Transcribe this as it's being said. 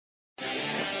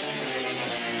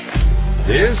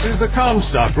This is the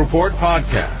Comstock Report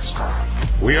podcast.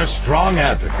 We are strong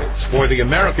advocates for the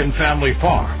American family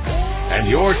farm and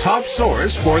your top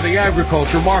source for the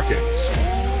agriculture markets.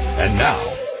 And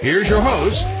now, here's your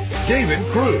host, David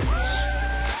Cruz.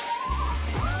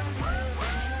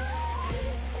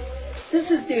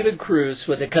 This is David Cruz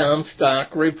with the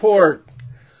Comstock Report.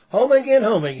 Home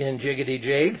again, Jiggity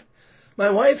Jade. My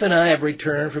wife and I have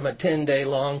returned from a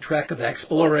 10-day-long trek of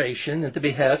exploration at the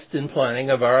behest and planning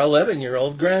of our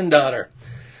 11-year-old granddaughter.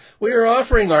 We are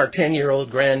offering our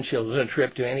 10-year-old grandchildren a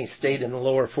trip to any state in the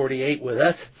lower 48 with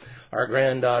us. Our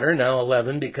granddaughter, now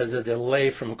 11 because of the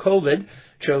delay from COVID,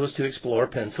 chose to explore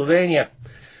Pennsylvania.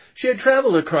 She had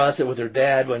traveled across it with her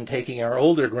dad when taking our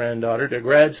older granddaughter to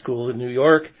grad school in New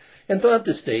York and thought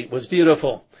the state was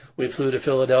beautiful. We flew to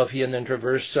Philadelphia and then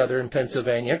traversed southern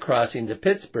Pennsylvania, crossing to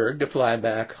Pittsburgh to fly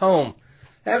back home.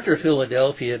 After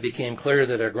Philadelphia, it became clear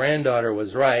that our granddaughter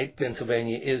was right.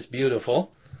 Pennsylvania is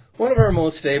beautiful. One of our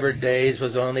most favorite days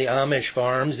was on the Amish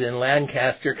farms in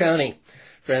Lancaster County.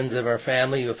 Friends of our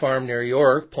family who farm near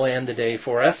York planned the day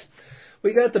for us.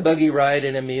 We got the buggy ride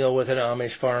and a meal with an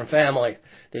Amish farm family.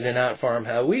 They do not farm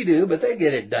how we do, but they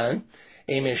get it done.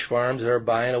 Amish farms are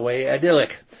by and away idyllic,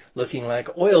 looking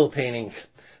like oil paintings.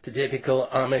 The typical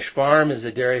Amish farm is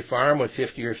a dairy farm with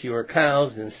 50 or fewer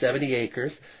cows and 70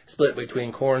 acres, split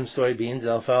between corn, soybeans,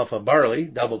 alfalfa, barley,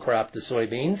 double crop to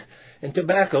soybeans, and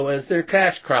tobacco as their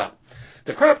cash crop.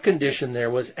 The crop condition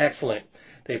there was excellent.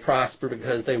 They prosper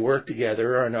because they work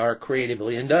together and are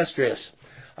creatively industrious.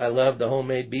 I loved the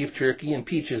homemade beef jerky, and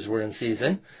peaches were in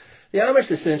season. The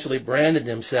Amish essentially branded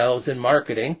themselves in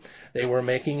marketing. They were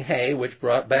making hay, which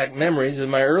brought back memories of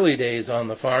my early days on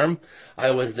the farm.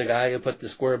 I was the guy who put the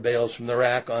square bales from the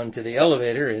rack onto the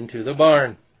elevator into the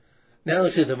barn. Now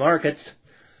to the markets.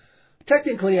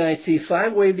 Technically, I see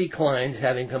 5-wave declines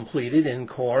having completed in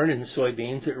corn and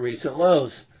soybeans at recent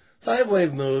lows.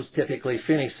 5-wave moves typically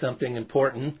finish something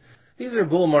important. These are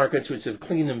bull markets which have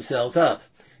cleaned themselves up.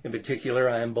 In particular,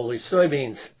 I am bullish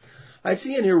soybeans. I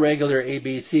see an irregular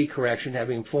ABC correction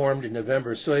having formed in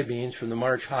November soybeans from the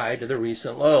March high to the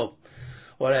recent low.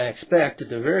 What I expect, at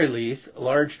the very least,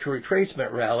 large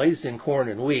retracement rallies in corn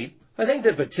and wheat. I think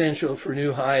the potential for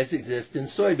new highs exists in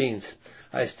soybeans.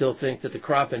 I still think that the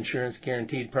crop insurance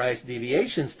guaranteed price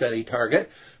deviation study target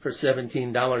for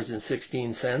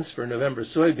 $17.16 for November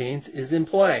soybeans is in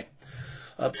play.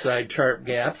 Upside chart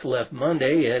gaps left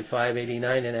Monday at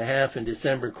 589.5 in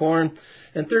December corn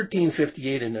and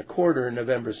 1358.25 in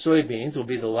November soybeans will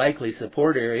be the likely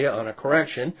support area on a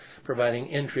correction, providing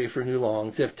entry for new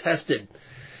longs if tested.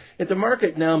 If the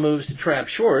market now moves to trap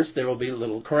shorts, there will be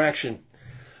little correction.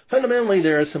 Fundamentally,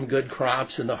 there are some good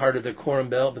crops in the heart of the Corn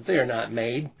Belt, but they are not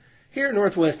made. Here in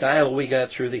northwest Iowa, we got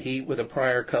through the heat with a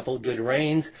prior couple good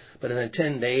rains, but in the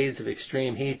 10 days of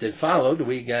extreme heat that followed,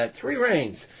 we got 3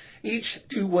 rains, each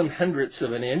 2/100ths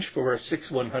of an inch for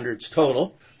 6/100ths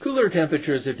total. Cooler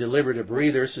temperatures have delivered a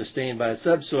breather sustained by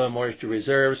subsoil moisture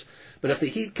reserves, but if the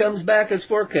heat comes back as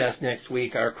forecast next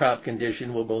week, our crop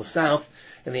condition will go south,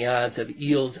 and the odds of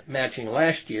yields matching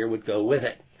last year would go with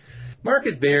it.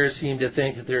 Market bears seem to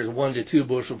think that there's 1 to 2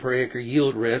 bushel per acre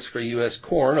yield risk for U.S.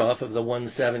 corn off of the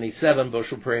 177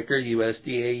 bushel per acre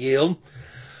USDA yield.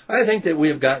 I think that we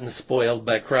have gotten spoiled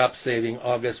by crop-saving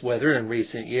August weather in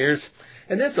recent years,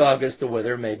 and this August the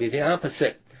weather may be the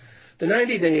opposite. The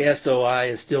 90-day SOI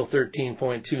is still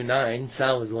 13.29,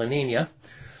 solid La Nina.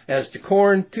 As to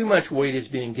corn, too much weight is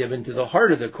being given to the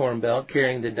heart of the Corn Belt,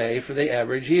 carrying the day for the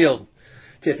average yield.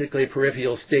 Typically,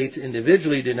 peripheral states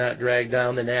individually do not drag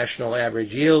down the national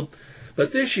average yield,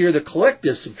 but this year the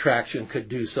collective subtraction could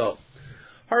do so.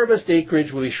 Harvest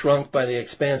acreage will be shrunk by the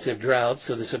expansive drought,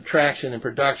 so the subtraction in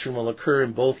production will occur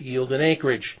in both yield and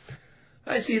acreage.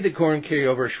 I see the corn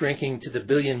carryover shrinking to the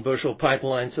billion bushel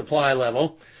pipeline supply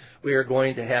level. We are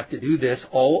going to have to do this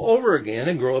all over again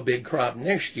and grow a big crop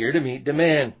next year to meet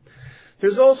demand.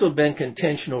 There's also been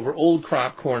contention over old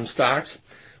crop corn stocks.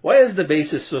 Why is the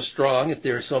basis so strong if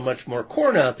there is so much more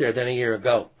corn out there than a year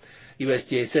ago?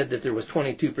 USDA said that there was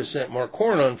 22% more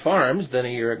corn on farms than a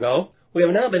year ago. We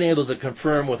have not been able to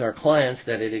confirm with our clients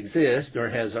that it exists, nor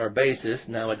has our basis,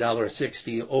 now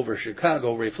 $1.60 over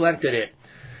Chicago, reflected it.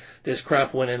 This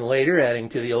crop went in later, adding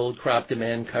to the old crop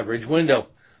demand coverage window.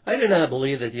 I do not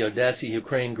believe that the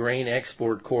Odessa-Ukraine grain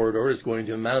export corridor is going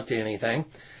to amount to anything.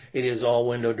 It is all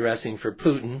window dressing for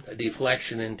Putin, a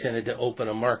deflection intended to open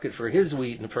a market for his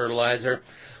wheat and fertilizer,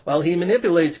 while he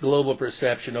manipulates global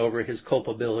perception over his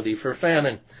culpability for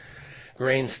famine.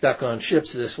 Grain stuck on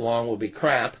ships this long will be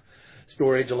crap.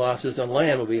 Storage losses on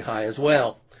land will be high as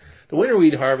well. The winter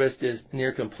wheat harvest is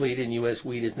near complete, and U.S.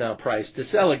 wheat is now priced to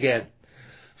sell again.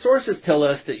 Sources tell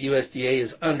us that USDA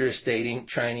is understating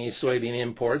Chinese soybean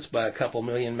imports by a couple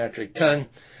million metric ton.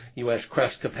 U.S.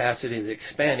 crush capacity is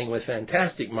expanding with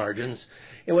fantastic margins,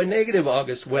 and with negative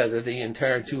August weather, the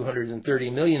entire 230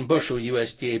 million bushel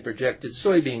USDA projected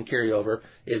soybean carryover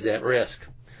is at risk.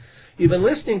 You've been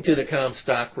listening to the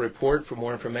Comstock Report. For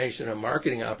more information on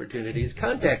marketing opportunities,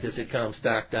 contact us at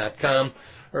Comstock.com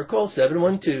or call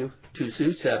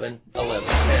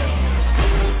 712-227-1110.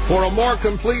 For a more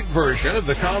complete version of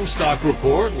the Comstock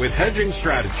Report with hedging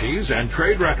strategies and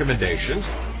trade recommendations,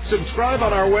 subscribe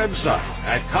on our website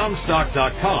at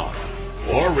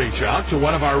Comstock.com or reach out to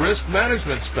one of our risk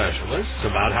management specialists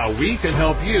about how we can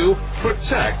help you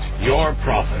protect your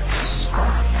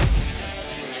profits.